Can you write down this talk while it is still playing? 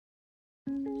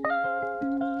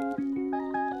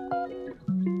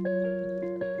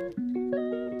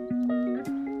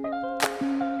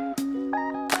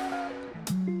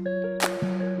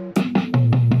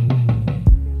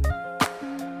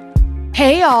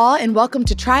Hey all, and welcome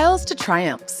to Trials to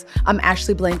Triumphs. I'm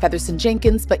Ashley Blaine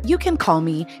Featherson-Jenkins, but you can call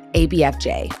me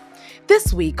ABFJ.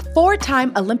 This week,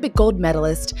 four-time Olympic gold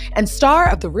medalist and star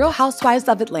of the Real Housewives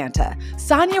of Atlanta,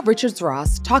 Sanya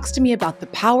Richards-Ross talks to me about the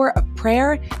power of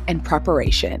prayer and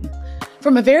preparation.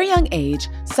 From a very young age,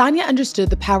 Sanya understood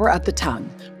the power of the tongue,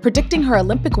 predicting her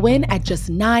Olympic win at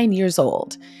just 9 years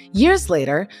old. Years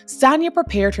later, Sanya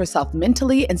prepared herself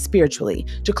mentally and spiritually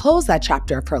to close that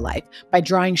chapter of her life by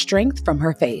drawing strength from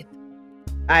her faith.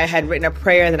 I had written a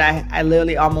prayer that I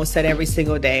literally almost said every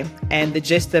single day. And the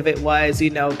gist of it was,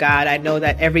 God, I know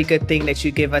that every good thing that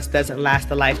you give us doesn't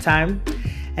last a lifetime.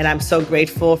 And I'm so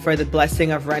grateful for the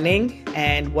blessing of running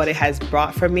and what it has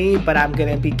brought for me, but I'm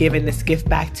going to be giving this gift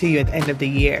back to you at the end of the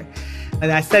year.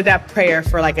 And I said that prayer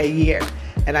for like a year.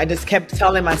 And I just kept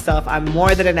telling myself, I'm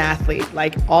more than an athlete.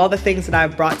 Like all the things that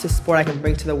I've brought to sport, I can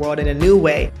bring to the world in a new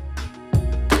way.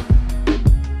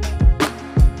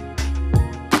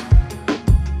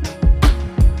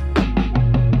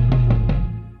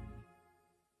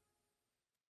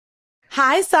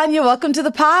 Hi, Sanya. Welcome to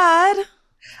the pod.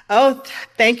 Oh,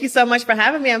 thank you so much for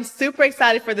having me. I'm super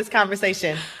excited for this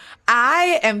conversation.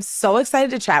 I am so excited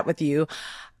to chat with you.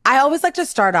 I always like to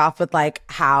start off with like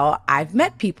how I've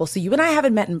met people. So you and I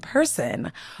haven't met in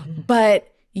person,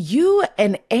 but you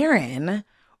and Aaron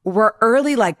were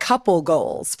early like couple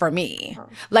goals for me.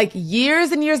 Like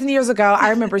years and years and years ago, I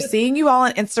remember seeing you all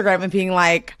on Instagram and being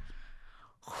like,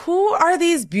 who are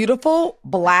these beautiful,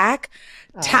 Black,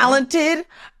 talented,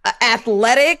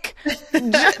 athletic,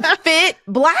 fit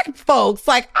Black folks?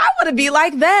 Like, I want to be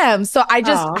like them. So I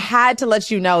just had to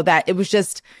let you know that it was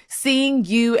just seeing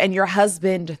you and your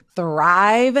husband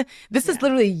thrive. This is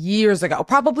literally years ago,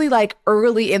 probably like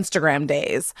early Instagram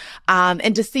days.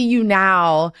 And to see you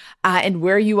now and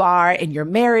where you are in your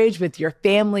marriage with your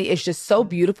family is just so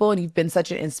beautiful. And you've been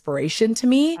such an inspiration to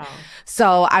me.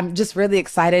 So I'm just really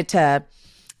excited to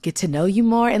get to know you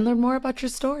more and learn more about your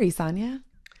story, Sanya.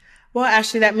 Well,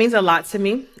 Ashley, that means a lot to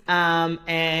me.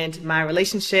 And my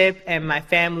relationship and my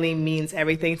family means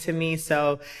everything to me.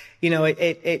 So,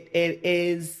 it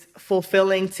is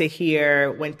fulfilling to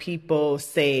hear when people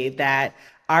say that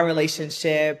our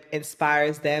relationship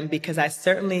inspires them, because I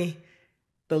certainly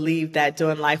believe that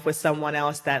doing life with someone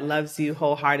else that loves you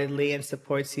wholeheartedly and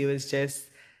supports you is just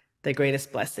the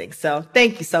greatest blessing. So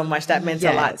thank you so much. That meant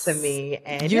a lot to me.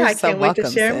 And I can't wait to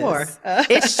share more.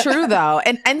 It's true though.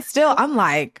 And still I'm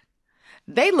like,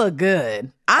 they look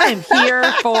good. I am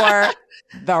here for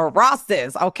the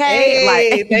Rosses. Okay.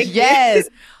 Hey, thank you.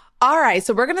 All right.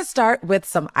 So we're going to start with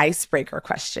some icebreaker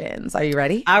questions. Are you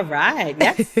ready? All right.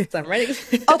 Yes, I'm ready.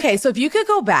 Okay. So if you could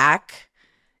go back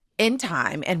in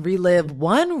time and relive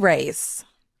one race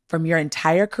from your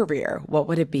entire career, what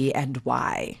would it be and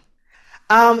why?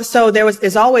 So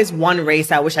there's always one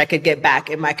race I wish I could get back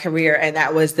in my career, and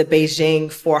that was the Beijing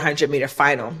 400 meter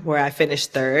final, where I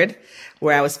finished third,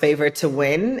 where I was favored to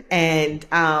win. And,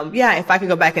 if I could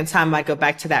go back in time, I'd go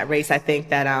back to that race. I think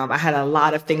that, I had a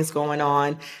lot of things going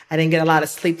on. I didn't get a lot of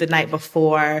sleep the night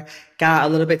before, got a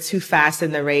little bit too fast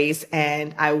in the race.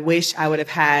 And I wish I would have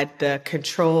had the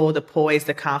control, the poise,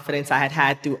 the confidence I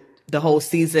had through the whole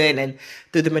season and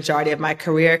through the majority of my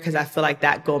career, because I feel like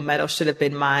that gold medal should have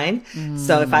been mine.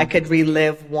 So if I could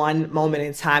relive one moment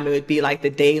in time, it would be like the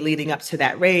day leading up to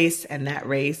that race and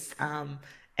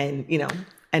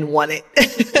won it.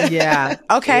 Yeah.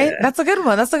 Okay. Yeah. That's a good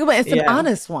one. It's an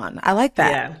honest one. I like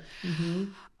that. Yeah.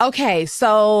 Okay.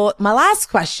 So my last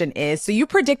question is, so you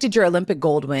predicted your Olympic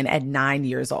gold win at 9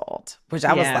 years old, which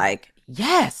I was like,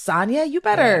 yes, Sanya, you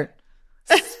better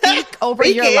speak over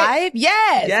your life.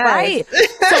 Yes. Right.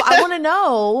 So I want to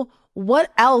know, what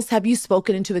else have you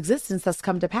spoken into existence that's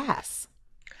come to pass?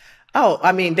 Oh,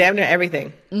 I mean, damn near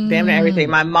everything. Damn near everything.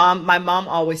 My mom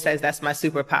always says that's my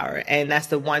superpower. And that's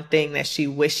the one thing that she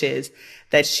wishes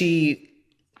that she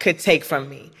could take from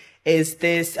me, is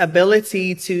this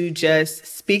ability to just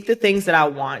speak the things that I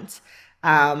want.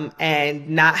 And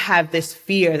not have this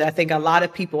fear that I think a lot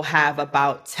of people have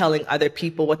about telling other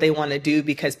people what they want to do,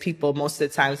 because people most of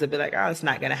the times will be like, oh, it's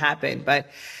not going to happen.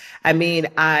 But I mean,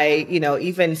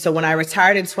 even so when I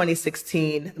retired in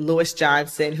 2016, Lewis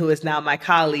Johnson, who is now my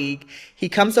colleague, he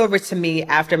comes over to me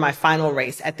after my final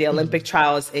race at the Olympic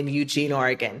trials in Eugene,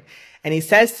 Oregon. And he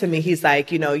says to me, he's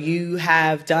like, you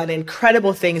have done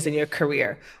incredible things in your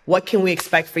career. What can we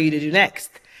expect for you to do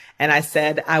next? And I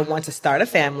said, I want to start a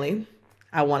family.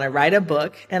 I want to write a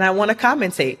book, and I want to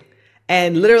commentate.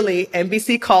 And literally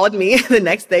NBC called me the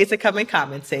next day to come and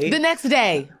commentate. The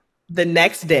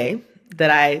next day that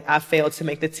I failed to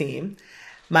make the team.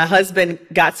 My husband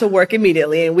got to work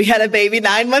immediately, and we had a baby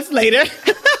 9 months later.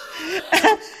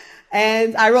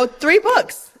 And I wrote 3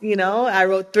 books, I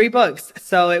wrote 3 books.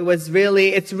 So it's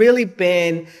really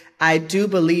been, I do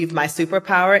believe my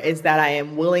superpower is that I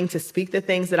am willing to speak the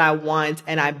things that I want,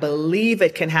 and I believe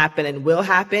it can happen and will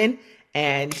happen.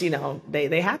 And,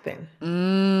 they happen.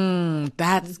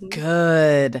 That's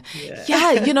good.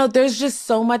 Yeah. There's just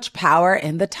so much power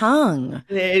in the tongue.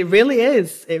 It really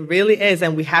is. It really is.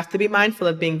 And we have to be mindful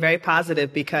of being very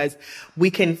positive, because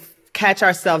we can catch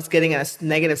ourselves getting in a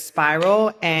negative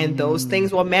spiral, and those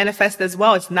things will manifest as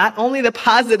well. It's not only the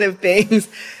positive things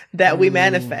that we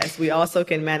manifest. We also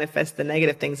can manifest the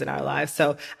negative things in our lives.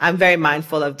 So I'm very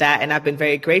mindful of that. And I've been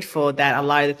very grateful that a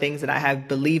lot of the things that I have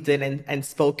believed in and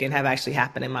spoken have actually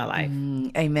happened in my life.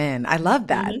 Amen. I love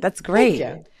that. That's great.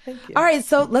 Thank you. All right.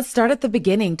 So let's start at the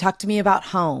beginning. Talk to me about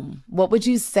home. What would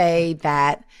you say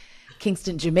that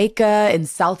Kingston, Jamaica and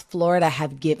South Florida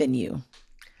have given you?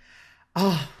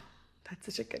 Oh, that's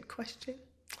such a good question.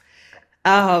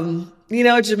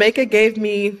 Jamaica gave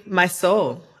me my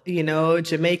soul.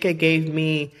 Jamaica gave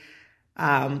me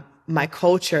my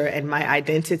culture and my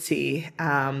identity.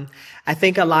 I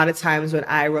think a lot of times when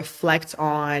I reflect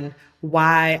on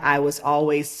why I was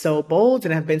always so bold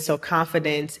and have been so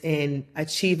confident in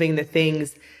achieving the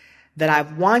things that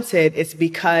I've wanted, it's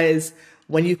because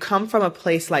when you come from a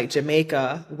place like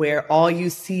Jamaica, where all you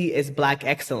see is Black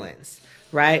excellence,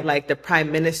 right? Like the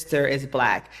prime minister is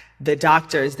Black, the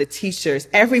doctors, the teachers,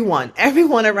 everyone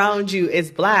around you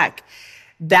is Black.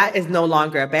 That is no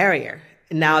longer a barrier.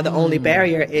 Now the only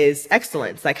barrier is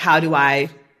excellence. Like, how do I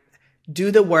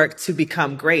do the work to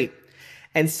become great?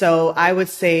 And so I would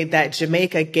say that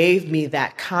Jamaica gave me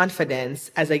that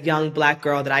confidence as a young Black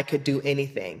girl that I could do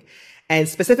anything. And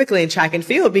specifically in track and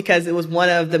field, because it was one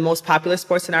of the most popular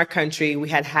sports in our country. We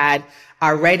had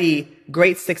already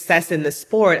great success in the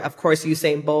sport. Of course,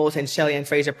 Usain Bolt and Shelly-Ann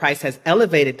Fraser-Price has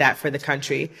elevated that for the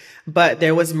country. But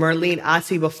there was Merlene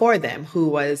Ottey before them, who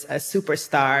was a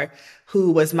superstar,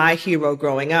 who was my hero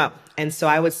growing up. And so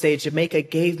I would say Jamaica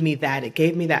gave me that. It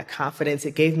gave me that confidence.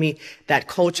 It gave me that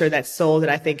culture, that soul that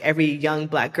I think every young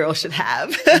Black girl should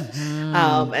have,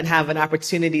 and have an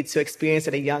opportunity to experience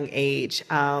at a young age.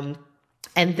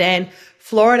 And then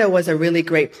Florida was a really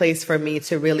great place for me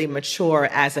to really mature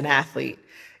as an athlete.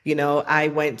 I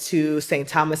went to St.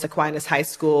 Thomas Aquinas High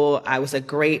School. I was a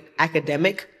great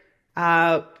academic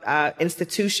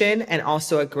institution and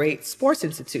also a great sports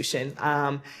institution.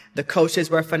 The coaches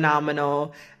were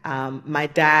phenomenal. My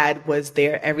dad was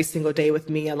there every single day with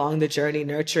me along the journey,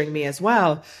 nurturing me as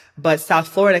well. But South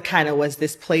Florida kind of was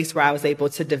this place where I was able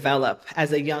to develop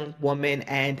as a young woman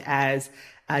and as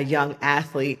a young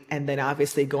athlete, and then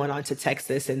obviously going on to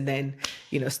Texas, and then,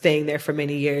 staying there for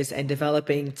many years and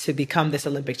developing to become this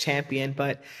Olympic champion.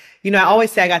 But, I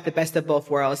always say I got the best of both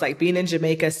worlds. Like, being in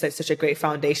Jamaica set such a great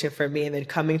foundation for me, and then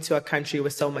coming to a country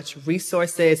with so much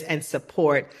resources and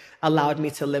support allowed me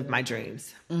to live my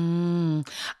dreams.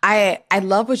 I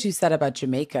love what you said about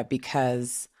Jamaica,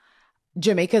 because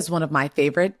Jamaica is one of my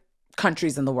favorite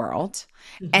countries in the world.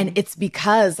 And it's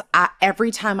because every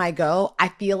time I go, I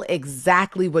feel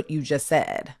exactly what you just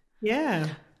said. Yeah.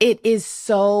 It is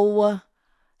so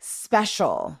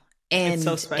special. And, it's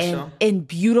so special. And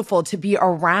beautiful to be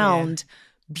around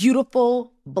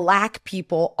beautiful Black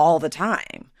people all the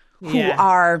time who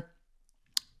are,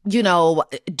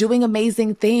 doing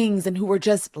amazing things, and who are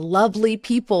just lovely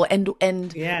people and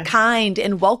kind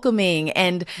and welcoming.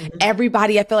 And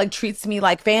everybody, I feel like, treats me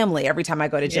like family every time I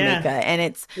go to Jamaica. And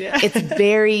it's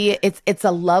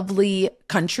a lovely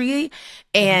country.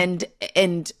 And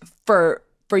for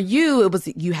you,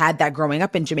 you had that growing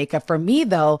up in Jamaica. For me,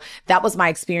 though, that was my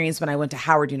experience when I went to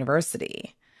Howard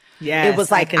University. Yes, it was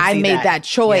like I made that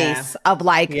choice of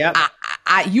like,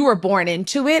 you were born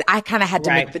into it. I kind of had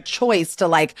to make the choice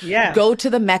to go to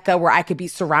the Mecca, where I could be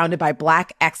surrounded by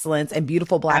Black excellence and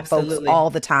beautiful Black folks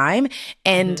all the time.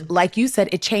 And like you said,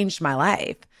 it changed my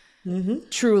life.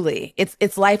 Truly,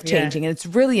 it's life changing, and it's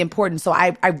really important. So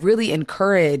I really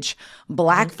encourage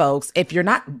Black folks, if you're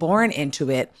not born into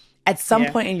it, at some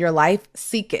point in your life,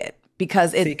 seek it,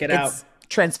 because it's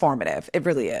transformative. It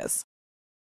really is.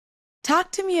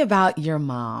 Talk to me about your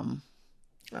mom.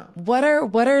 Oh. What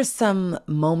are some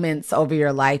moments over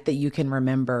your life that you can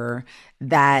remember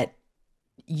that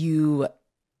you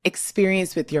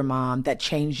experienced with your mom that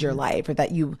changed your life, or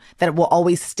that it will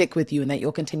always stick with you and that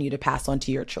you'll continue to pass on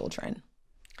to your children?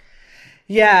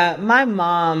 Yeah, my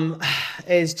mom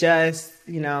is just,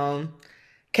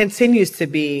 continues to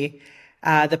be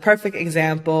the perfect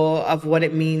example of what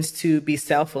it means to be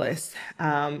selfless,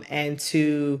 and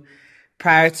to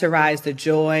prioritize the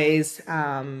joys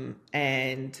and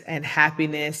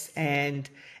happiness and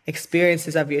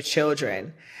experiences of your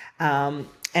children.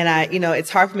 And it's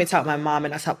hard for me to talk about my mom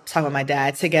and I talk about my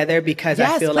dad together because I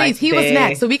Yes, feel please. like He was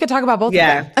next, so we could talk about both of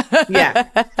them.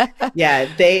 Yeah.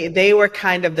 They were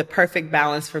kind of the perfect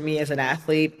balance for me as an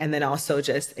athlete and then also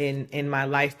just in my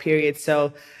life period.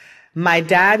 So my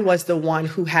dad was the one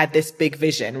who had this big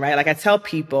vision, right? Like I tell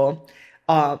people,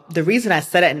 the reason I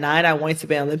said at 9 I wanted to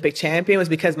be an Olympic champion was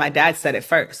because my dad said it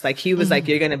first. Like he was like,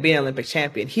 you're going to be an Olympic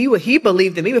champion. He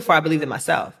believed in me before I believed in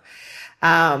myself.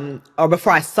 Or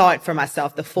before I saw it for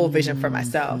myself, the full vision for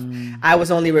myself. I was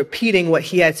only repeating what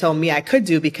he had told me I could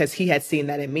do because he had seen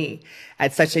that in me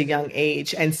at such a young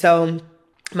age. And so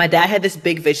my dad had this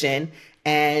big vision.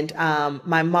 And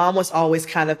my mom was always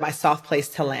kind of my soft place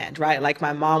to land, right? Like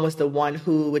my mom was the one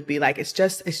who would be like, it's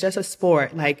just a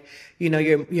sport. Like,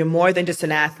 you're more than just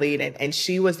an athlete. And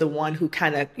she was the one who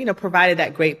kind of, provided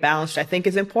that great balance, which I think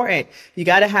is important. You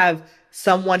got to have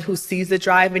someone who sees the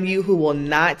drive in you, who will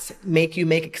not make you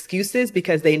make excuses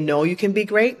because they know you can be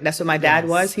great. That's what my dad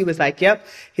was. He was like, yep.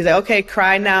 He's like, okay,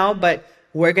 cry now, but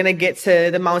we're going to get to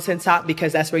the mountaintop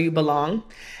because that's where you belong.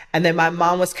 And then my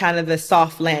mom was kind of the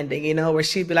soft landing, where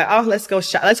she'd be like, oh, let's go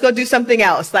do something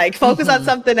else, like focus on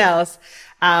something else.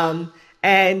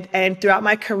 And throughout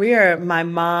my career, my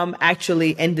mom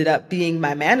actually ended up being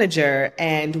my manager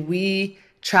and we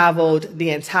traveled the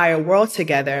entire world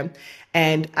together.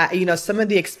 And some of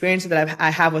the experiences that I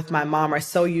have with my mom are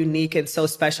so unique and so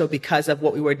special because of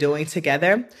what we were doing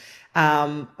together.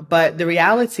 But the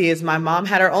reality is my mom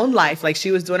had her own life, like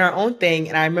she was doing her own thing.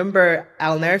 And I remember,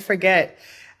 I'll never forget,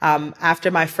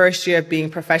 after my first year of being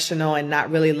professional and not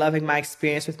really loving my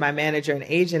experience with my manager and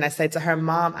agent, I said to her,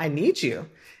 Mom, I need you.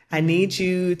 I need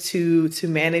you to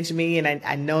manage me. And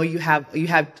I know you have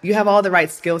all the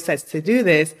right skill sets to do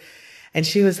this. And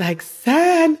she was like,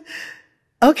 son,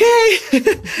 okay.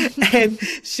 And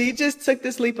she just took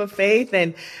this leap of faith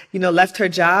and, left her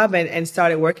job and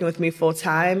started working with me full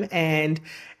time. And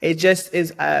it just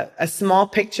is a small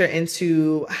picture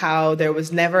into how there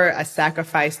was never a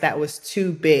sacrifice that was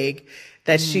too big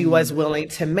that she was willing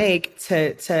to make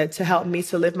to help me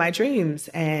to live my dreams.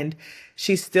 And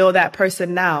she's still that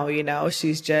person now,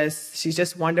 she's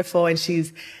just wonderful. And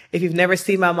if you've never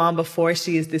seen my mom before,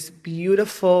 she is this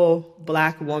beautiful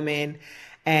Black woman.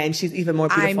 And she's even more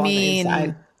beautiful on the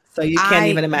inside. So you can't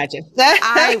even imagine.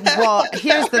 Well,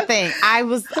 here's the thing.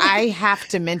 I have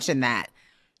to mention that.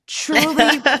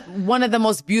 Truly one of the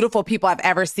most beautiful people I've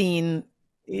ever seen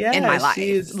in my life.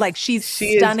 She's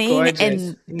stunning.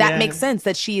 And that makes sense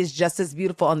that she is just as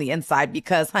beautiful on the inside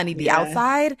because, honey, the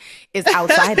outside is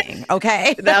outsiding,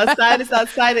 okay? The outside is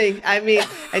outsiding. I mean,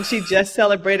 and she just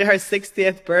celebrated her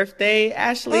 60th birthday,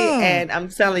 Ashley. And I'm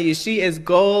telling you, she is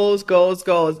goals.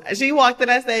 She walked in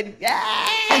and I said,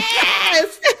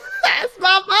 yes, that's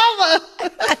my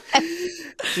mama.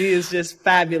 She is just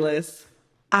fabulous.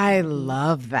 I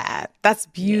love that. That's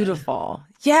beautiful.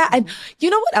 Yeah. And you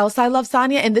know what else I love,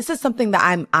 Sanya? And this is something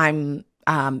that I'm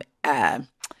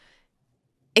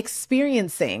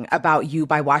experiencing about you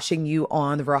by watching you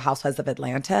on the Real Housewives of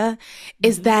Atlanta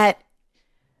is that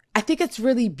I think it's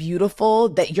really beautiful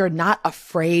that you're not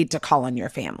afraid to call on your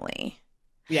family.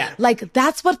 Yeah. Like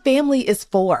that's what family is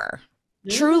for.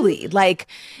 Truly, like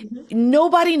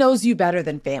nobody knows you better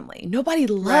than family. Nobody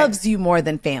loves you more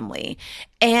than family.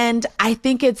 And I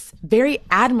think it's very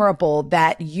admirable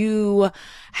that you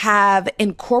have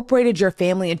incorporated your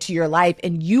family into your life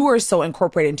and you are so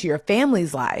incorporated into your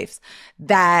family's lives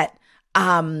that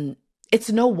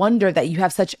it's no wonder that you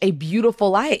have such a beautiful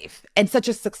life and such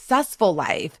a successful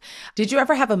life. Did you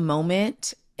ever have a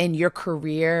moment in your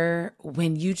career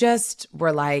when you just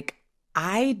were like,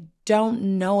 I don't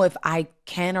know if I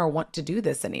can or want to do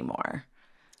this anymore?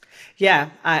 Yeah,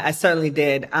 I certainly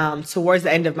did. Towards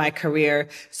the end of my career.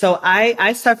 So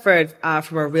I suffered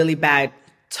from a really bad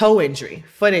foot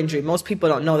injury. Most people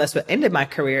don't know that's what ended my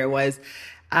career was.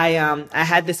 I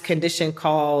had this condition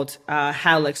called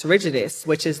hallux rigidus,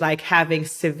 which is like having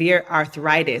severe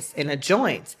arthritis in a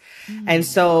joint. And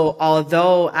so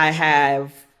although I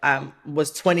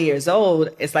was 20 years old,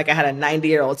 it's like I had a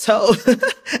 90-year-old toe.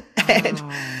 And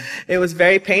it was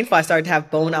very painful. I started to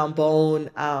have bone on bone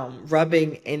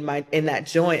rubbing in that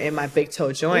joint, in my big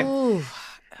toe joint. Ooh.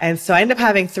 And so I ended up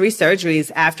having 3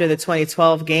 surgeries after the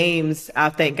 2012 games.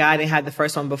 Thank God I didn't have the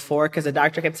first one before because the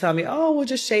doctor kept telling me, oh, we'll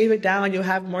just shave it down. You'll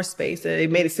have more space.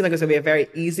 It made it seem like it was going to be a very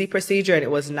easy procedure. And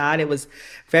it was not. It was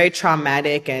very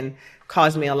traumatic and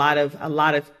caused me a lot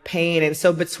of pain. And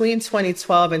so between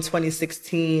 2012 and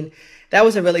 2016, that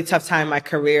was a really tough time in my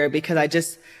career because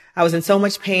I was in so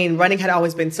much pain. Running had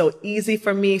always been so easy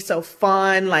for me, so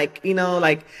fun.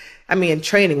 I mean,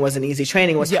 training wasn't easy.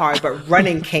 Training was hard, but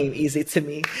running came easy to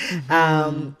me.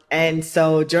 And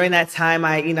so during that time,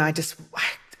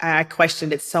 I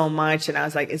questioned it so much, and I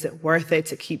was like, is it worth it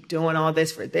to keep doing all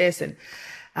this for this? And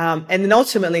then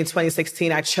ultimately in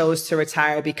 2016, I chose to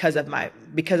retire because of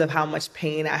how much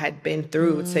pain I had been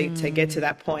through to get to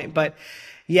that point. But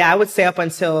yeah, I would say up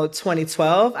until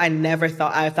 2012, I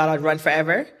thought I'd run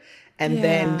forever. And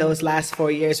then those last 4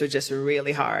 years were just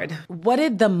really hard. What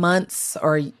did the months,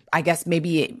 or I guess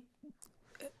maybe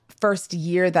first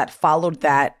year that followed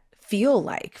that, feel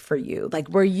like for you? Like,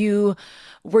 were you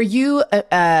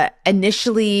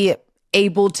initially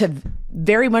able to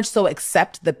very much so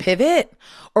accept the pivot,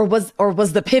 or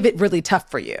was the pivot really tough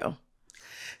for you?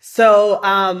 So,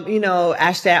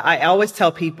 Ashley, I always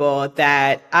tell people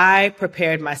that I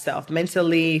prepared myself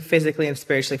mentally, physically, and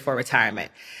spiritually for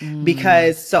retirement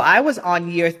because I was on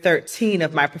year 13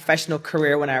 of my professional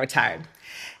career when I retired.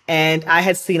 And I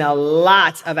had seen a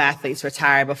lot of athletes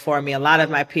retire before me. A lot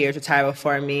of my peers retired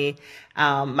before me.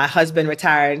 My husband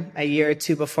retired a year or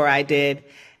two before I did.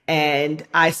 And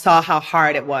I saw how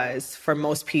hard it was for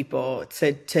most people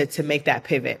to make that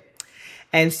pivot.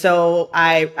 And so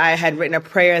I had written a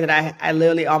prayer that I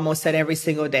literally almost said every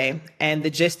single day. And the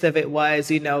gist of it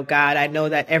was, God, I know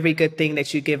that every good thing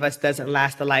that you give us doesn't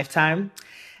last a lifetime.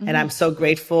 And I'm so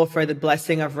grateful for the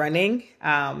blessing of running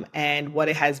and what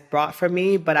it has brought for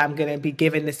me. But I'm going to be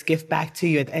giving this gift back to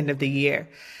you at the end of the year.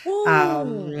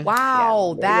 Ooh,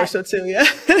 wow. Yeah, that too, yeah.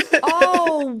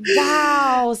 Oh,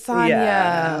 wow, Sanya.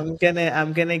 Yeah,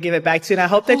 I'm gonna give it back to you. And I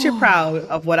hope that you're proud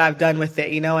of what I've done with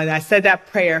it, And I said that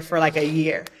prayer for like a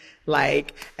year.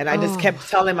 And I just kept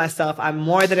telling myself, I'm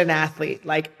more than an athlete.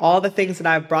 Like, all the things that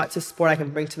I've brought to sport, I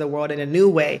can bring to the world in a new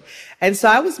way. And so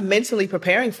I was mentally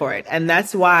preparing for it. And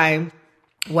that's why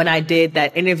when I did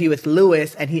that interview with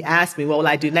Lewis and he asked me, what will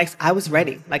I do next? I was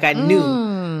ready. Like, I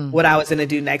knew what I was going to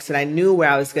do next, and I knew where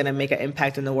I was going to make an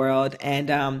impact in the world.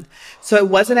 And so it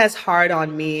wasn't as hard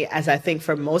on me as I think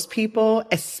for most people,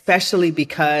 especially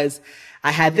because I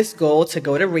had this goal to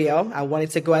go to Rio. I wanted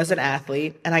to go as an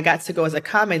athlete, and I got to go as a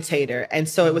commentator. And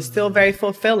so it was still very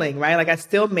fulfilling, right? Like, I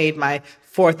still made my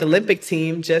 4th Olympic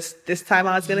team. Just this time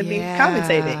I was going to be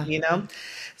commentating,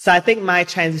 So I think my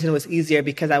transition was easier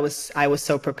because I was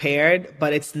so prepared,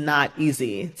 but it's not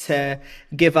easy to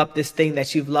give up this thing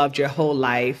that you've loved your whole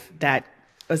life, that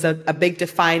was a big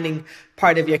defining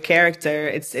part of your character.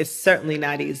 It's certainly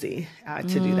not easy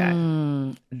to do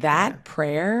that. That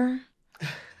prayer...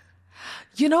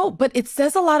 but it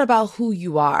says a lot about who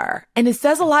you are. And it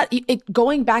says a lot,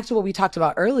 going back to what we talked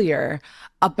about earlier,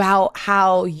 about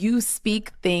how you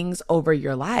speak things over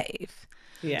your life.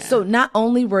 Yeah. So not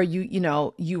only were you,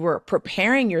 you were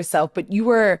preparing yourself, but you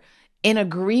were in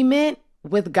agreement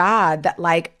with God that,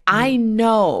 like, I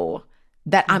know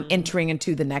that I'm entering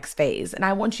into the next phase, and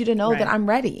I want you to know that I'm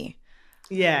ready.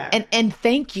 Yeah. And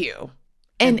thank you.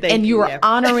 And you were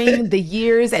honoring the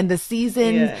years and the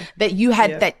seasons that you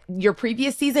had, that your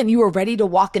previous season, you were ready to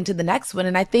walk into the next one.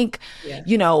 And I think,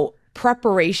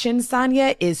 preparation,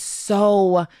 Sanya, is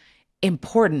so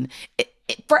important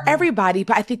for everybody.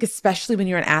 But I think especially when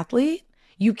you're an athlete,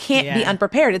 you can't be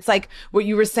unprepared. It's like what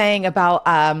you were saying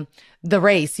about the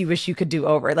race you wish you could do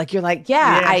over. Like, you're like,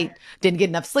 I didn't get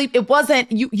enough sleep. It wasn't,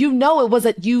 it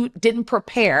wasn't, you didn't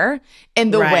prepare in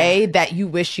the way that you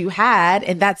wish you had.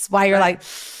 And that's why you're like,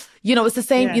 it's the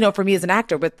same, for me as an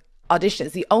actor with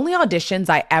auditions. The only auditions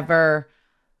I ever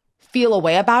feel a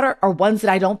way about are ones that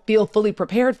I don't feel fully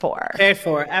prepared for.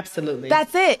 Absolutely.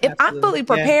 That's it. If I'm fully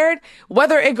prepared,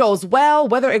 whether it goes well,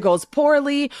 whether it goes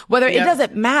poorly, whether it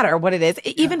doesn't matter what it is,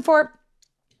 even for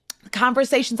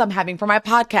conversations I'm having for my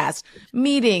podcast,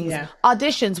 meetings,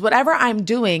 auditions, whatever I'm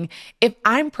doing, if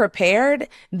I'm prepared,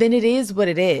 then it is what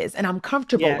it is, and I'm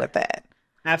comfortable with it.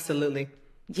 Absolutely.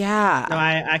 Yeah. No,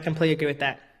 I completely agree with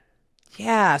that.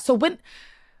 Yeah. So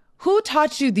who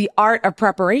taught you the art of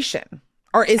preparation?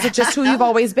 Or is it just who you've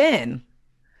always been?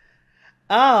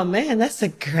 Oh man, that's a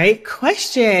great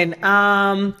question.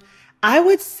 I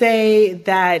would say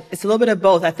that it's a little bit of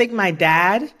both. I think my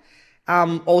dad,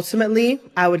 ultimately,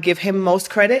 I would give him most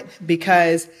credit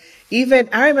because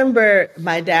I remember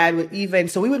my dad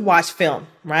so we would watch film,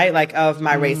 right? Like, of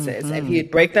my races, and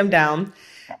he'd break them down.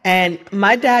 And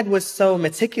my dad was so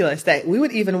meticulous that we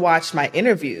would even watch my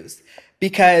interviews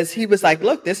because he was like,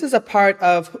 look, this is a part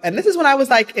of, and this is when I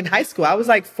was like in high school. I was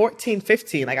like 14,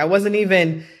 15. Like, I wasn't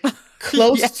even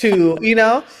close to,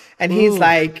 and he's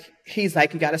like,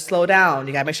 you got to slow down.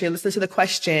 You got to make sure you listen to the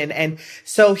question. And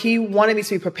so he wanted me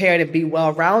to be prepared and be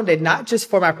well-rounded, not just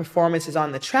for my performances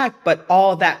on the track, but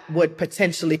all that would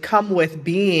potentially come with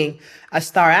being a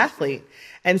star athlete.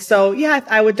 And so, yeah,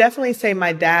 I would definitely say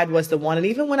my dad was the one. And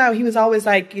even when he was always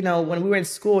like, you know, when we were in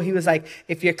school, he was like,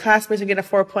 if your classmates are getting a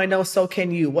 4.0, so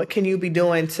can you. What can you be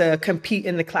doing to compete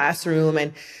in the classroom?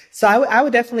 And so I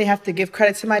would definitely have to give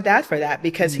credit to my dad for that,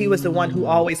 because he was the one who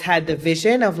always had the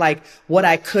vision of like what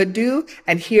I could do.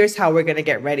 And here's how we're going to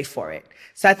get ready for it.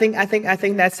 So I think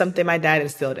that's something my dad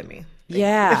instilled in me.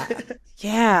 Yeah.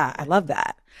 Yeah. I love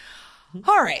that.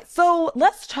 All right. So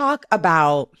let's talk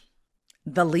about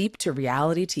the leap to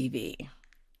reality TV.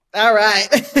 All right.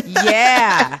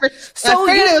 Yeah. So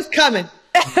I figured it was coming.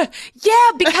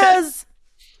 Yeah, because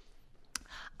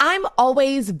I'm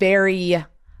always very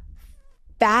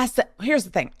fast. Here's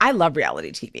the thing. I love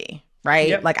reality TV, right?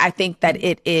 Yep. Like, I think that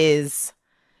it's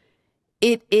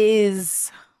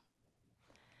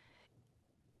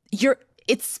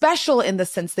special in the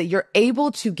sense that you're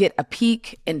able to get a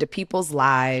peek into people's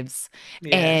lives.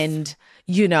 Yes. And,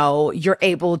 you know, you're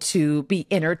able to be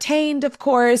entertained, of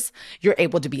course. You're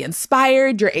able to be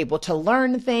inspired. You're able to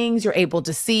learn things. You're able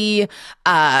to see,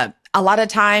 a lot of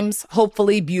times,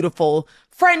 hopefully beautiful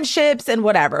friendships and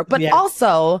whatever. But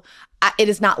also, it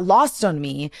is not lost on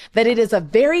me that it is a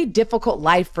very difficult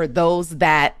life for those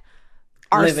that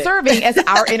are serving as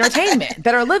our entertainment,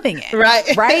 that are living it.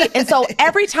 Right. Right. And so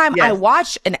every time I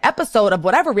watch an episode of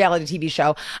whatever reality TV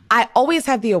show, I always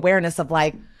have the awareness of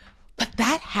like, but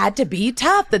that had to be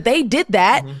tough that they did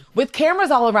that with cameras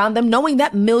all around them, knowing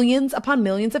that millions upon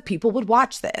millions of people would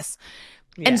watch this.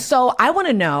 Yeah. And so I want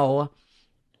to know,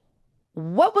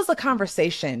 what was the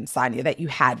conversation, Sanya, that you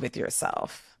had with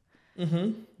yourself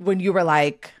when you were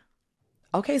like,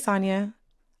 okay, Sanya,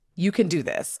 you can do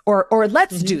this, or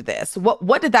let's do this.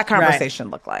 What did that conversation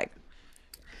look like?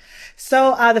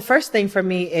 So the first thing for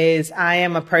me is I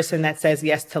am a person that says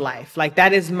yes to life. Like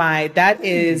that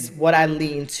is what I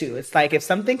lean to. It's like if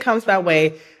something comes my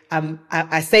way,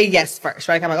 I say yes first,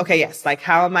 right? I'm like, okay, yes. Like,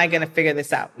 how am I going to figure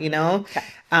this out? You know? Okay.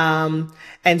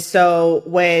 And so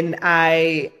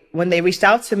when they reached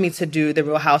out to me to do the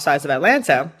Real Housewives of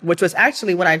Atlanta, which was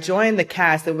actually when I joined the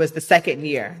cast, it was the second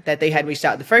year that they had reached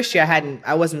out. The first year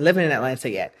I wasn't living in Atlanta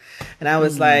yet. And I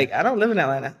was like, I don't live in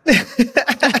Atlanta.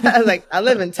 I was like, I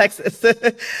live in Texas.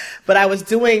 But I was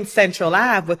doing Central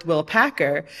Ave with Will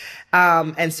Packer.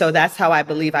 And so that's how I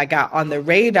believe I got on the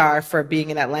radar for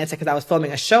being in Atlanta, because I was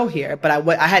filming a show here, but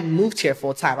I hadn't moved here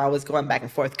full time. I was going back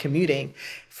and forth commuting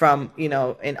from, you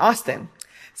know, in Austin.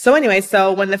 So anyway,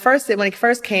 when it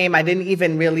first came, I didn't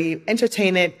even really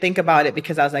entertain it, think about it,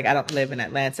 because I was like, I don't live in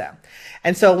Atlanta.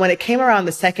 And so when it came around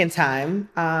the second time,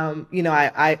 you know,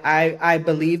 I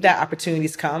believe that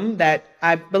opportunities come that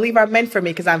I believe are meant for me,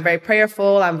 because I'm very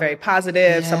prayerful. I'm very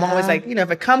positive. Yeah. So I'm always like, you know,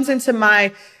 if it comes into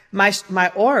my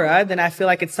aura, then I feel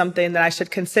like it's something that I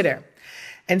should consider.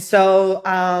 And so,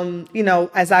 you know,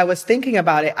 as I was thinking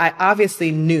about it, I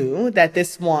obviously knew that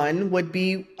this one would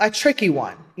be a tricky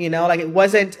one. You know, like it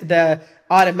wasn't the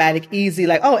automatic, easy,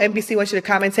 like, oh, NBC wants you to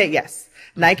commentate. Yes.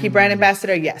 Nike brand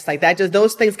ambassador. Yes. Like that, just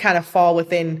those things kind of fall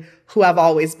within who I've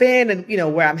always been and, you know,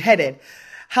 where I'm headed.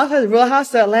 Real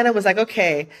House of Atlanta was like,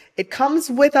 okay, it comes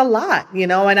with a lot, you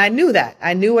know, and I knew that.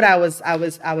 I knew what I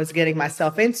was getting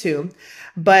myself into.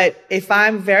 But if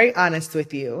I'm very honest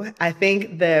with you, I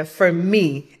think for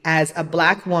me as a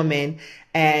Black woman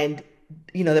and,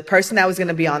 you know, the person that was going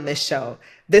to be on this show,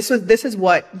 this is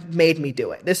what made me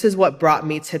do it. This is what brought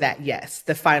me to that yes,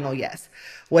 the final yes,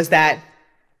 was that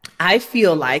I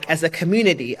feel like as a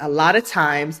community, a lot of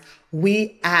times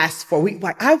we ask for,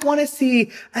 I want to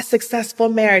see a successful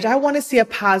marriage. I want to see a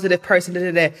positive person.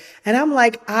 And I'm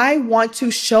like, I want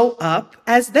to show up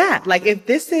as that. Like if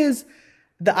this is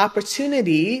the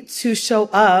opportunity to show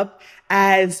up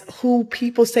as who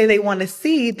people say they want to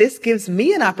see, this gives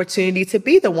me an opportunity to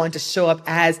be the one to show up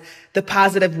as the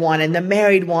positive one and the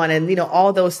married one and, you know,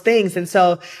 all those things. And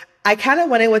so I kind of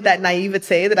went in with that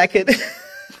naivete that I could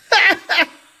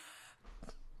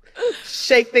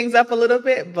shake things up a little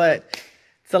bit, but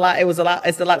it's a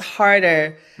lot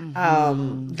harder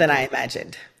than I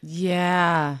imagined.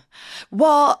 Yeah.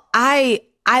 Well, I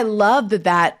love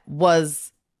that was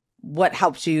what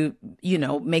helped you, you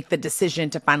know, make the decision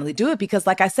to finally do it. Because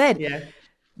like I said,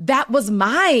 that was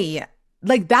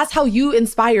that's how you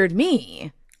inspired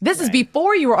me. This is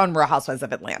before you were on Real Housewives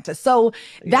of Atlanta. So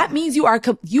that means you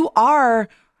are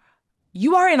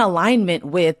in alignment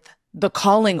with the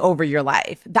calling over your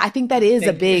life. I think that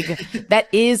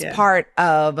is part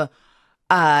of,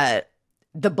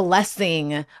 the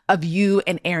blessing of you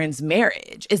and Aaron's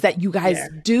marriage is that you guys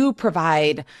do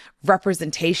provide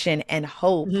representation and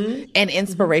hope and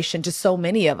inspiration to so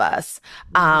many of us.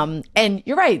 And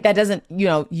you're right. That doesn't,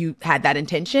 you had that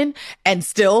intention and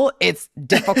still it's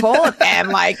difficult and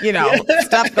like,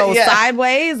 stuff goes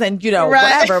sideways and,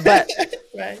 whatever, but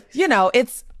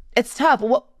it's tough.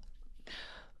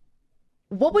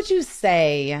 What would you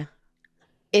say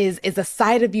is a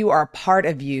side of you or a part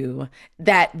of you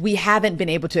that we haven't been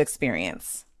able to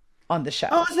experience on the show?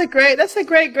 Oh, that's a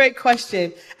great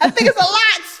question. I think it's a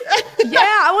lot. Yeah,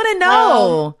 I want to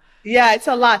know. Yeah, it's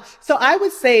a lot. So I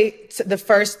would say the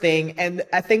first thing, and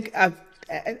I think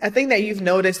that you've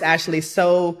noticed, Ashley,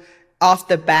 so off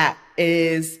the bat,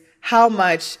 is how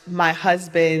much my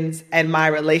husband's and my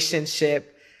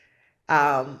relationship,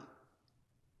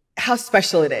 how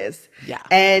special it is. Yeah.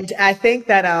 And I think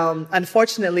that,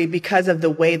 unfortunately, because of the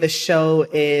way the show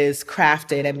is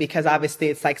crafted and because obviously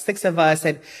it's like 6 of us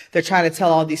and they're trying to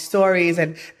tell all these stories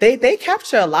and they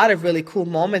capture a lot of really cool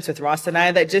moments with Ross and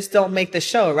I that just don't make the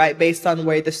show, right? Based on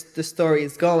where the story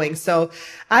is going. So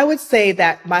I would say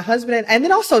that my husband, and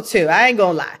then also too, I ain't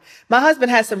gonna lie, my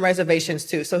husband has some reservations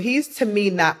too. So he's, to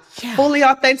me, not fully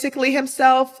authentically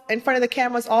himself in front of the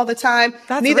cameras all the time.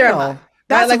 That's Neither real. am I.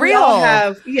 That's like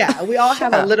real. We all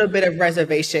have a little bit of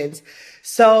reservations.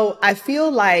 So I feel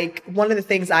like one of the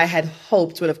things I had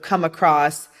hoped would have come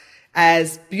across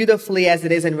as beautifully as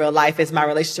it is in real life is my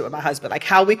relationship with my husband, like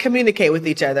how we communicate with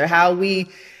each other, how we,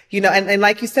 and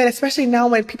like you said, especially now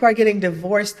when people are getting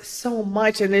divorced so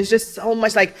much and there's just so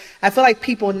much, like, I feel like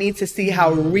people need to see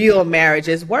how real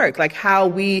marriages work, like how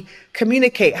we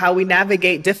communicate, how we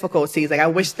navigate difficulties. Like I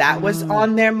wish that was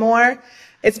on there more.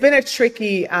 It's been a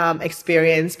tricky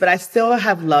experience, but I still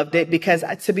have loved it because,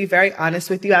 to be very honest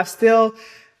with you, I've still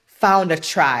found a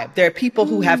tribe. There are people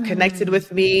who have connected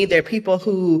with me. There are people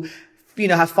who,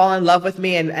 have fallen in love with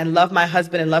me and love my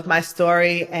husband and love my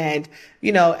story. And,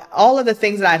 all of the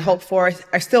things that I'd hoped for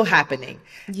are still happening.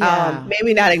 Yeah.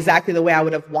 Maybe not exactly the way I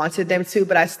would have wanted them to,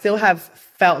 but I still have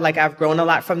felt like I've grown a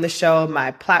lot from the show.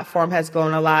 My platform has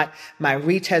grown a lot. My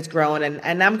reach has grown,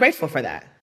 and I'm grateful for that.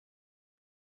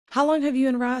 How long have you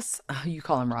and Ross? Oh, you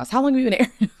call him Ross. How long have you and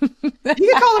Aaron?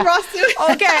 You can call him Ross too.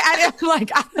 Okay,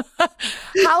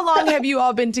 how long have you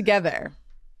all been together?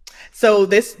 So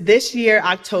this year,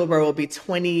 October, will be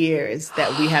 20 years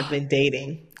that we have been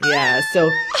dating. Yeah. So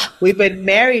we've been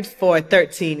married for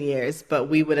 13 years, but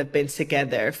we would have been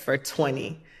together for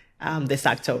 20 this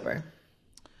October.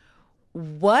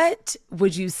 What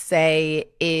would you say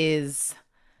is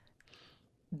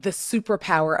the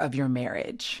superpower of your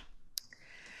marriage?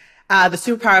 The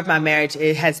superpower of my marriage,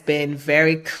 it has been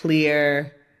very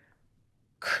clear,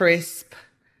 crisp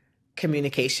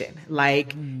communication.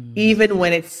 Like, even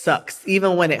when it sucks,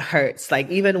 even when it hurts, like,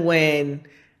 even when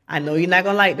I know you're not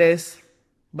going to like this,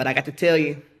 but I got to tell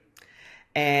you.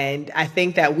 And I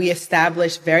think that we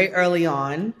established very early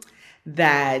on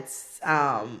that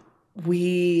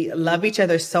we love each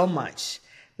other so much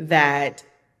that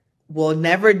we'll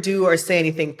never do or say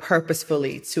anything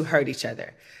purposefully to hurt each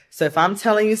other. So if I'm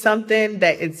telling you something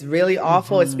that it's really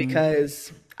awful, it's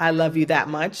because I love you that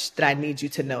much that I need you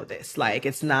to know this. Like,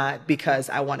 it's not because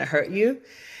I want to hurt you.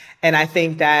 And I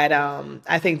think that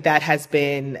has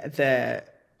been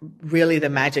really the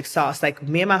magic sauce. Like,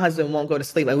 me and my husband won't go to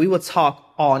sleep. Like, we will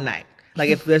talk all night. Like,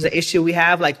 if there's an issue we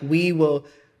have, like, we will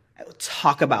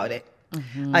talk about it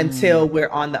until we're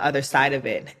on the other side of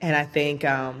it. And I think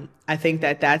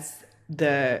that that's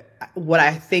what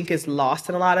I think is lost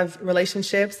in a lot of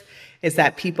relationships is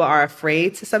that people are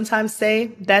afraid to sometimes say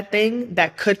that thing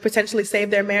that could potentially save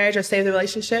their marriage or save the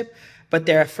relationship, but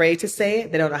they're afraid to say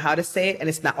it. They don't know how to say it, and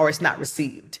it's not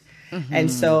received. And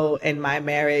so in my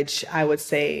marriage, I would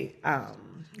say,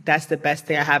 that's the best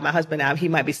thing I have. My husband now, he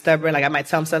might be stubborn. Like, I might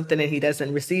tell him something and he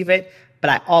doesn't receive it, but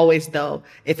I always know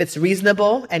if it's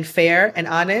reasonable and fair and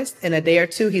honest, in a day or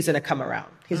two, he's going to come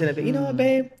around. He's going to be, you know what,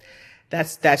 babe?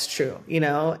 That's true,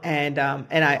 and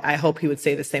I hope he would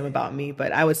say the same about me,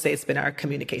 but I would say it's been our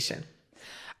communication.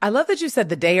 I love that you said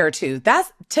the day or two.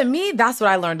 To me, that's what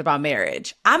I learned about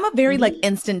marriage. I'm a very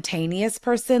instantaneous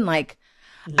person. Like,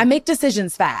 I make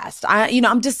decisions fast.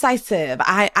 I'm decisive.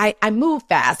 I move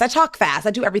fast. I talk fast.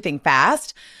 I do everything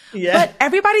fast. Yeah. But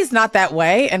everybody's not that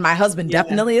way. And my husband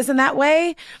definitely isn't that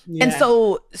way. Yeah. And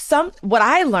so what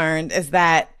I learned is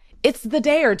that it's the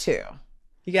day or two.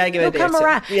 You got to give it a day come or two.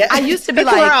 around. Yeah. I used to be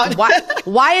like,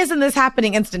 why isn't this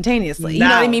happening instantaneously? You know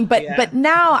what I mean? But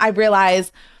now I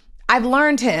realize I've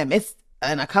learned him. It's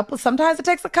sometimes it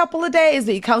takes a couple of days,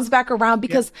 but he comes back around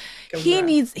because he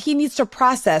needs to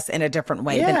process in a different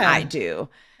way than I do.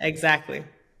 Exactly.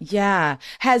 Yeah.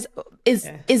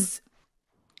 Yeah.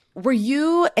 Were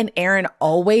you and Aaron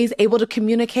always able to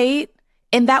communicate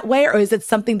in that way, or is it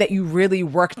something that you really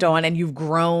worked on and you've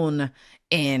grown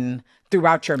in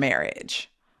throughout your marriage?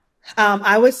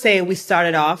 I would say we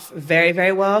started off very,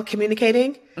 very well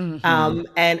communicating.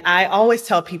 And I always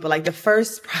tell people like the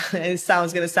first, it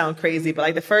sounds going to sound crazy, but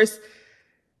like the first,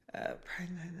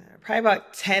 probably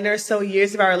about 10 or so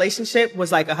years of our relationship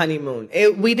was like a honeymoon.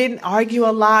 We didn't argue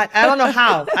a lot. I don't know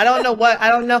how. I don't know what. I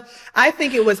don't know. I do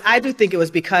think it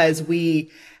was because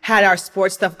we had our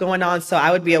sports stuff going on. So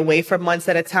I would be away for months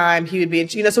at a time. He would be,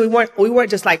 so we weren't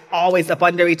just like always up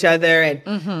under each other,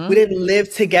 and we didn't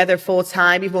live together full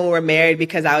time, even when we were married,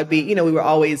 because I would be, we were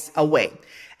always away.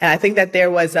 And I think that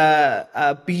there was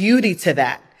a beauty to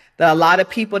that a lot of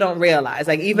people don't realize.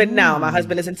 Like even now, my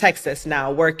husband is in Texas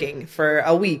now working for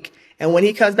a week. And when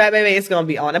he comes back, baby, it's going to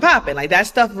be on and popping. Like that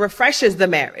stuff refreshes the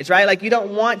marriage, right? Like you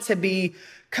don't want to be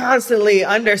constantly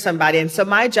under somebody. And so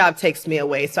my job takes me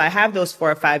away. So I have those 4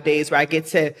 or 5 days where I get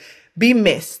to be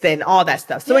missed and all that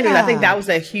stuff. So anyways, I think that was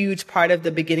a huge part of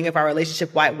the beginning of our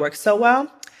relationship, why it worked so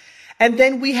well. And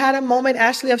then we had a moment,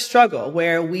 Ashley, of struggle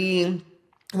where we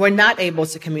were not able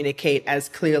to communicate as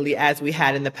clearly as we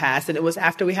had in the past. And it was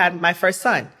after we had my first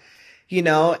son,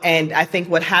 and I think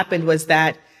what happened was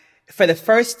that for the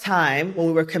first time when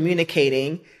we were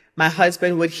communicating, my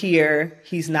husband would hear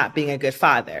he's not being a good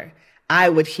father. I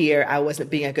would hear I wasn't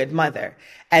being a good mother.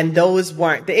 And those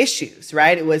weren't the issues,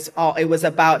 right? It was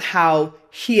about how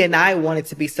he and I wanted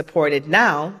to be supported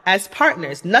now as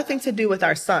partners, nothing to do with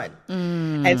our son.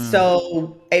 And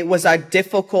so it was a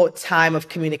difficult time of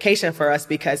communication for us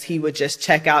because he would just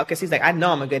check out because he's like, I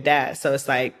know I'm a good dad. So it's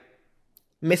like,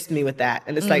 missed me with that.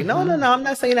 And it's like, no, I'm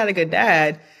not saying you're not a good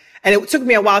dad. And it took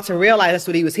me a while to realize that's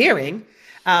what he was hearing.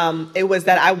 It was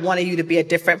that I wanted you to be a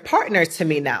different partner to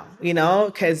me now,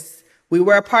 because we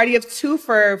were a party of 2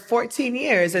 for 14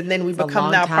 years, and then we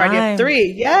become now a party of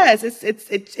 3. Yes,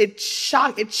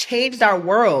 it changed our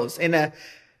worlds in a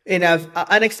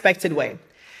unexpected way.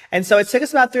 And so it took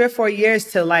us about 3 or 4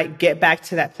 years to like get back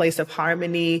to that place of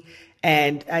harmony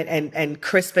and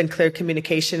crisp and clear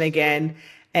communication again.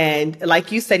 And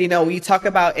like you said, when you talk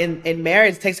about in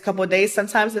marriage, it takes a couple of days.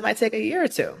 Sometimes it might take a year or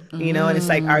two, and it's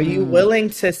like, are you willing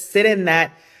to sit in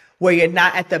that where you're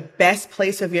not at the best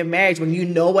place of your marriage, when you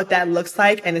know what that looks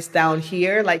like and it's down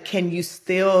here? Like, can you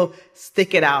still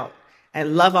stick it out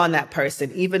and love on that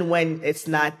person even when it's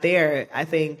not there? I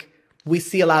think we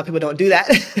see a lot of people don't do that.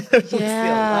 We see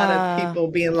a lot of people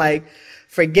being like,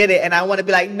 forget it. And I want to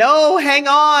be like, no, hang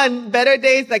on, better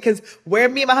days. Like, cause where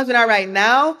me and my husband are right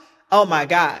now, oh my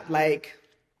God, like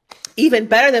even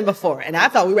better than before. And I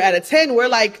thought we were at a 10. We're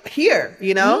like here,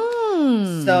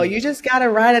 So you just got to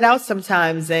ride it out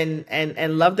sometimes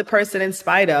and love the person in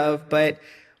spite of, but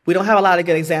we don't have a lot of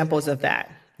good examples of that,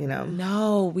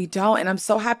 No, we don't. And I'm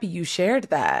so happy you shared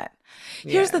that.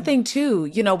 Here's the thing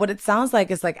too, what it sounds like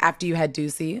is like after you had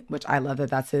Deucey, which I love that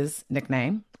that's his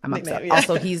nickname. I'm upset. Yeah.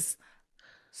 Also, he's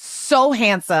so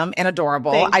handsome and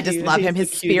adorable. I just love him.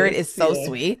 His spirit is so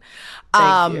sweet.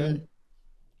 Thank you.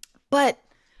 But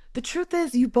the truth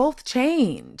is you both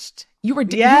changed. You were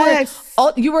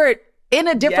in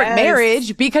a different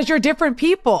marriage because you're different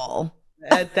people.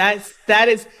 That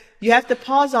is, you have to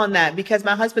pause on that, because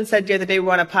my husband said the other day we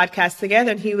were on a podcast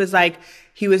together and he was like,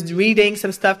 he was reading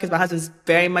some stuff because my husband's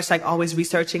very much like always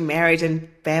researching marriage and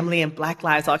family and Black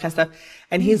lives, all that kind of stuff.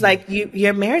 And he's like,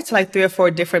 you're married to like 3 or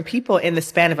 4 different people in the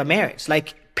span of a marriage,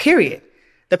 like period.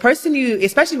 The person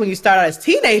especially when you start out as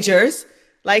teenagers,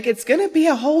 like it's going to be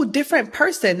a whole different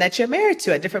person that you're married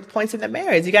to at different points in the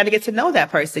marriage. You got to get to know that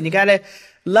person. You got to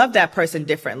love that person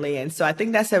differently. And so I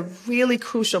think that's a really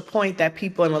crucial point that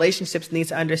people in relationships need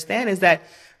to understand, is that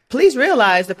please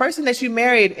realize the person that you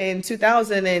married in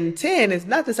 2010 is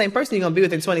not the same person you're going to be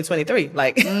with in 2023.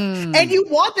 Like, and you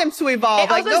want them to evolve.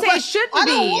 Like, no, it shouldn't be. I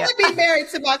don't want to be married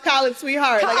to my college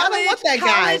sweetheart. Like, I don't want that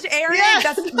guy. College Aaron?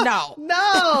 Yes.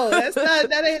 No, that's not,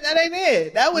 that ain't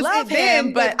it. That was love it then,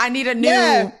 him, but I need a new.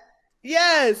 Yeah.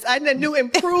 Yes, I need a new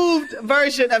improved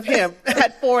version of him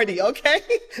at 40, okay?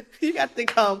 You got to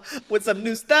come with some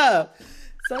new stuff.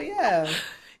 So, yeah.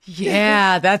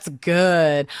 Yeah, that's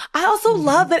good. I also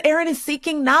love that Aaron is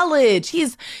seeking knowledge.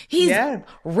 He's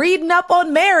reading up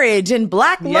on marriage and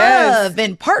Black love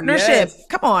and partnership. Yes.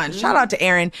 Come on, shout out to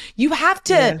Aaron. You have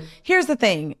to, here's the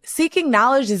thing, seeking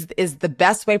knowledge is the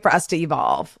best way for us to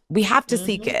evolve. We have to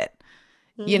seek it.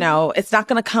 It's not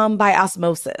going to come by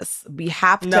osmosis. We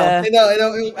have to.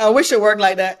 No, I wish it worked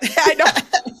like that. I know.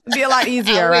 It'd be a lot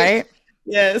easier, right?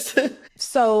 Yes.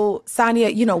 So,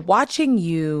 Sanya, watching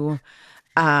you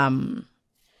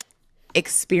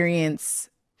experience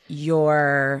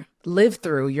lived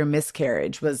through your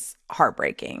miscarriage was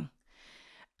heartbreaking.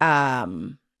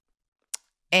 Um,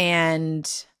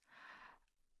 and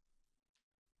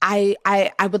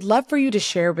I would love for you to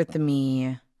share with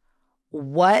me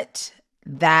what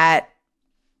that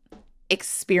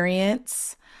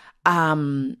experience,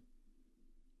 um,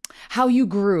 how you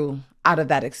grew out of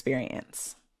that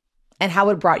experience and how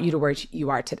it brought you to where you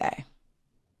are today.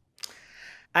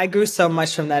 I grew so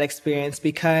much from that experience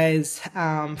because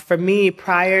for me,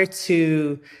 prior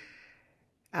to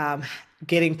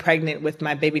getting pregnant with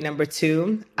my baby number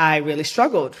two, I really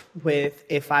struggled with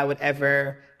if I would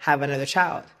ever have another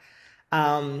child.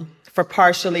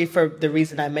 Partially for the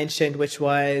reason I mentioned, which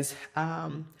was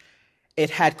it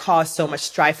had caused so much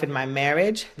strife in my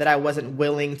marriage that I wasn't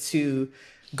willing to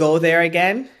go there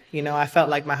again. You know, I felt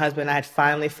like my husband and I had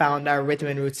finally found our rhythm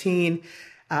and routine.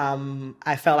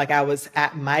 I felt like I was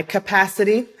at my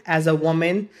capacity as a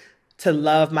woman to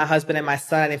love my husband and my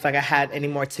son. I didn't feel like I had any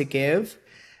more to give.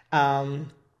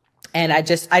 And I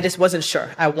just wasn't sure.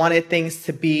 I wanted things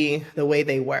to be the way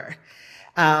they were.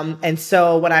 And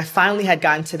so when I finally had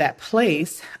gotten to that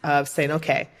place of saying,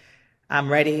 okay, I'm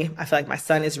ready. I feel like my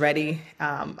son is ready.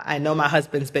 I know my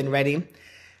husband's been ready.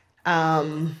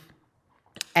 And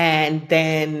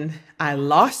then I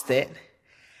lost it.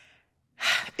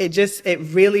 It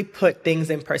really put things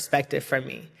in perspective for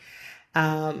me.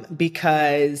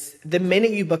 Because the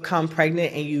minute you become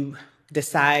pregnant and you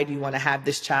decide you want to have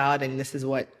this child and this is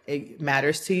what it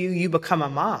matters to you, you become a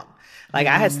mom. Like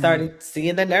I had started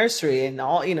seeing the nursery and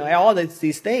all, all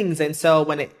these things. And so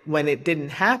when it didn't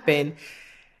happen,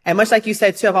 and much like you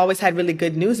said too, I've always had really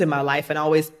good news in my life and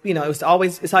always,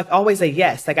 it's like always a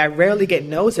yes. Like I rarely get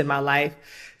no's in my life.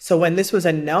 So when this was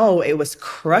a no, it was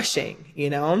crushing,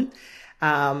 but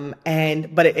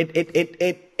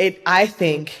I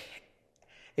think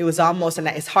it was almost, and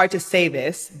it's hard to say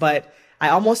this, but I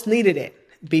almost needed it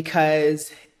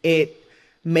because it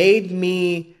made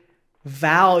me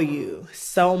value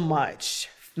so much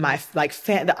my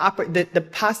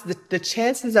the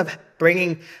chances of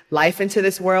bringing life into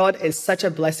this world is such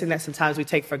a blessing that sometimes we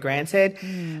take for granted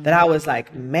that I was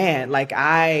like, man, like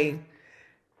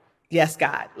yes,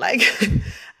 God, like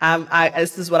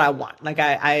this is what I want. Like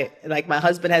I like my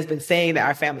husband has been saying that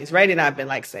our family's ready, and I've been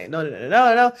like saying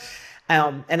no.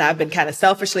 And I've been kind of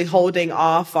selfishly holding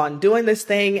off on doing this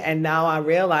thing. And now I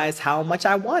realize how much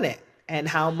I want it and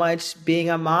how much being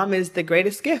a mom is the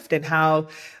greatest gift and how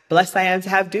blessed I am to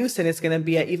have Deuce. And it's going to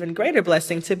be an even greater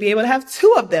blessing to be able to have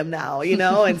two of them now,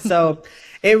 And so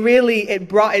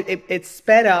it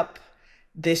sped up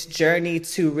this journey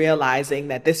to realizing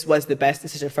that this was the best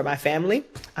decision for my family.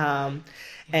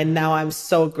 And now I'm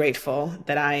so grateful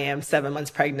that I am 7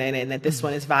 months pregnant and that this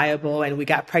one is viable. And we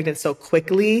got pregnant so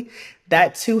quickly.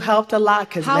 That too helped a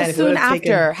lot. How soon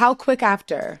after? How quick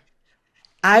after?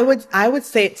 I would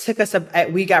say it took us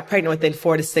we got pregnant within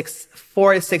 4 to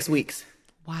 6 weeks.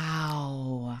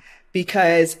 Wow.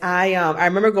 Because I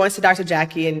remember going to Dr.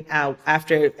 Jackie and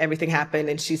after everything happened,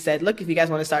 and she said, look, if you guys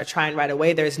want to start trying right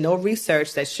away, there's no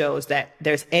research that shows that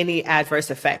there's any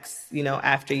adverse effects,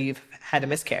 after you've had a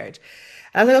miscarriage.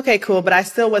 And I was like, okay, cool. But I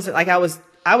still wasn't like, I was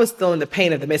still in the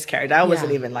pain of the miscarriage. I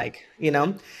wasn't even like,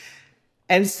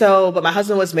 And so, but my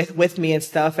husband was with me and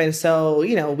stuff. And so,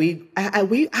 I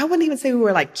wouldn't even say we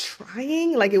were like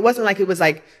trying. Like, it wasn't like it was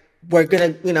like, we're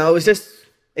going to,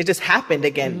 it just happened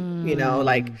again,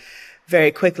 like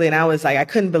very quickly. And I was like, I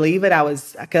couldn't believe it. I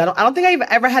don't think I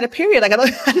ever had a period. Like,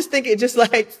 I just think it just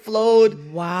like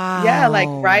flowed. Wow. Yeah. Like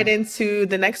right into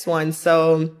the next one.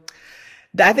 So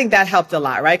I think that helped a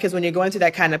lot, right? Because when you're going through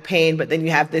that kind of pain, but then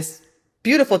you have this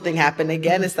beautiful thing happen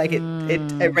again, it's like it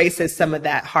erases some of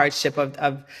that hardship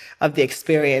of the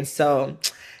experience. So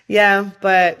yeah,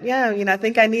 but yeah, I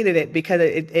think I needed it because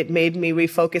it made me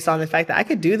refocus on the fact that I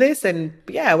could do this, and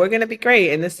yeah, we're going to be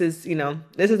great. And this is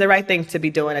the right thing to be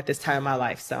doing at this time in my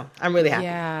life. So I'm really happy.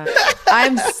 Yeah.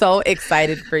 I'm so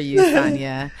excited for you,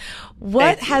 Sanya.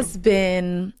 What has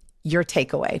been your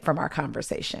takeaway from our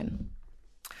conversation?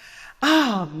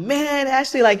 Oh man,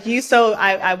 Ashley, like you. So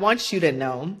I want you to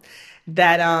know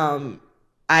that,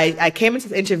 I came into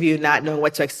this interview not knowing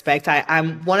what to expect.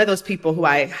 I'm one of those people who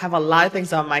I have a lot of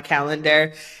things on my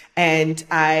calendar, and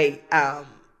I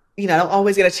don't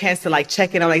always get a chance to like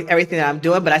check in on like everything that I'm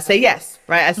doing, but I say yes,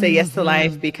 right? I say yes to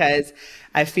life because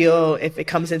I feel if it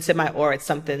comes into my aura, it's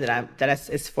something that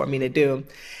it's for me to do.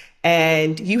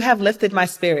 And you have lifted my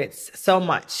spirits so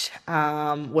much,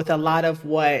 with a lot of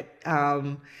what,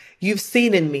 you've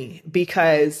seen in me,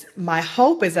 because my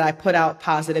hope is that I put out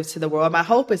positive to the world. My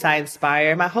hope is I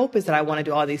inspire. My hope is that I want to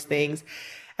do all these things.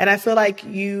 And I feel like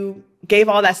you gave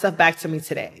all that stuff back to me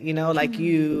today. You know, like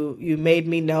you made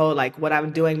me know like what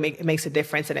I'm doing it makes a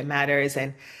difference and it matters.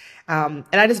 And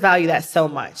I just value that so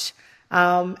much.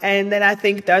 And then I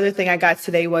think the other thing I got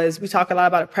today was we talk a lot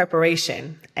about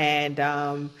preparation. And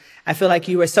I feel like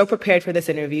you were so prepared for this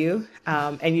interview,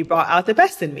 and you brought out the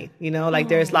best in me. You know, like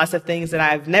there's lots of things that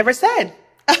I've never said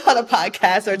on a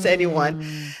podcast or to anyone.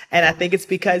 And I think it's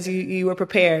because you were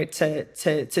prepared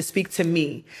to speak to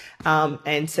me,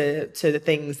 and to the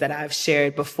things that I've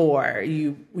shared before.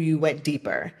 You went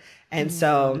deeper. And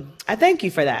so I thank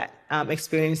you for that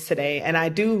experience today. And I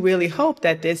do really hope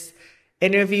that this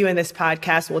interview and this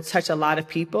podcast will touch a lot of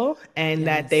people, and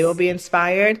that they will be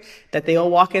inspired, that they will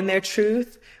walk in their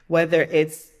truth, whether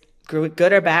it's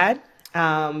good or bad,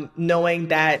 knowing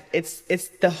that it's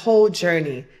the whole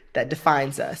journey that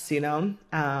defines us, you know,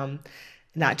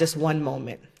 not just one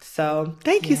moment. So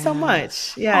thank you so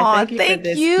much. Yeah. Thank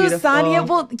you, Sanya.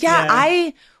 Well,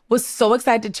 I was so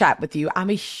excited to chat with you. I'm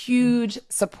a huge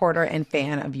supporter and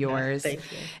fan of yours. Thank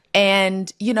you.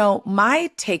 And, you know, my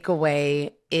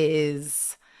takeaway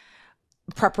is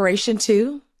preparation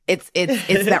too. It's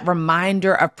that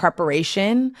reminder of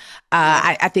preparation.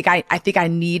 I think I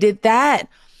needed that,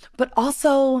 but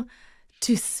also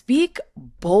to speak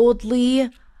boldly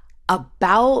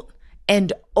about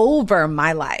and over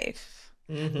my life.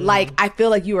 Like, I feel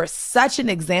like you are such an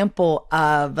example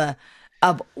of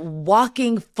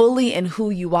walking fully in who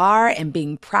you are and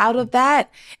being proud of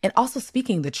that, and also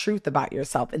speaking the truth about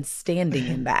yourself and standing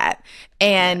in that.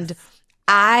 And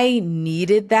I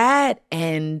needed that.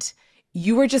 And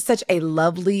you were just such a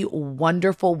lovely,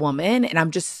 wonderful woman. And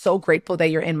I'm just so grateful that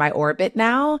you're in my orbit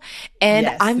now. And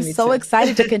I'm so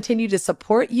excited to continue to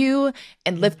support you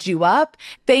and lift you up.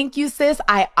 Thank you, sis.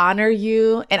 I honor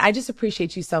you. And I just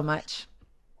appreciate you so much.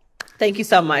 Thank you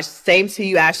so much. Same to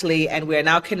you, Ashley. And we are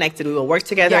now connected. We will work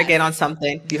together again on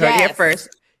something. You heard it here first.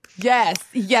 Yes.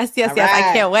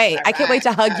 I can't wait. I can't wait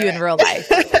to hug you in real life.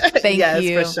 Thank you.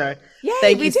 Yes, for sure. Yay,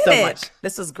 Thank you so much.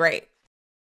 This was great.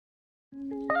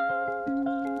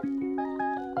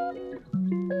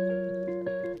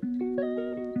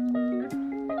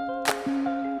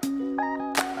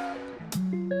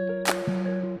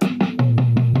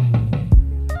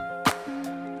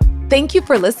 Thank you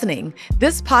for listening.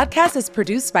 This podcast is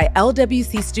produced by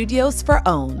LWC Studios for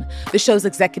OWN. The show's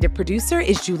executive producer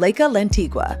is Juleka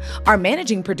Lantigua. Our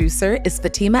managing producer is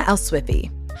Fatima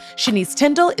El-Swifi. Shanice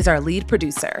Tyndall is our lead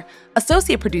producer.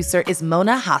 Associate producer is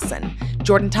Mona Hassan.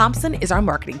 Jordan Thompson is our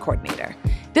marketing coordinator.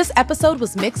 This episode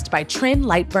was mixed by Trin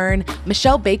Lightburn.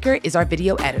 Michelle Baker is our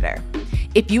video editor.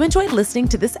 If you enjoyed listening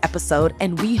to this episode,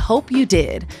 and we hope you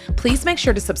did, please make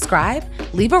sure to subscribe,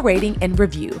 leave a rating, and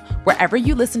review wherever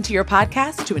you listen to your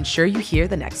podcast to ensure you hear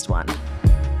the next one.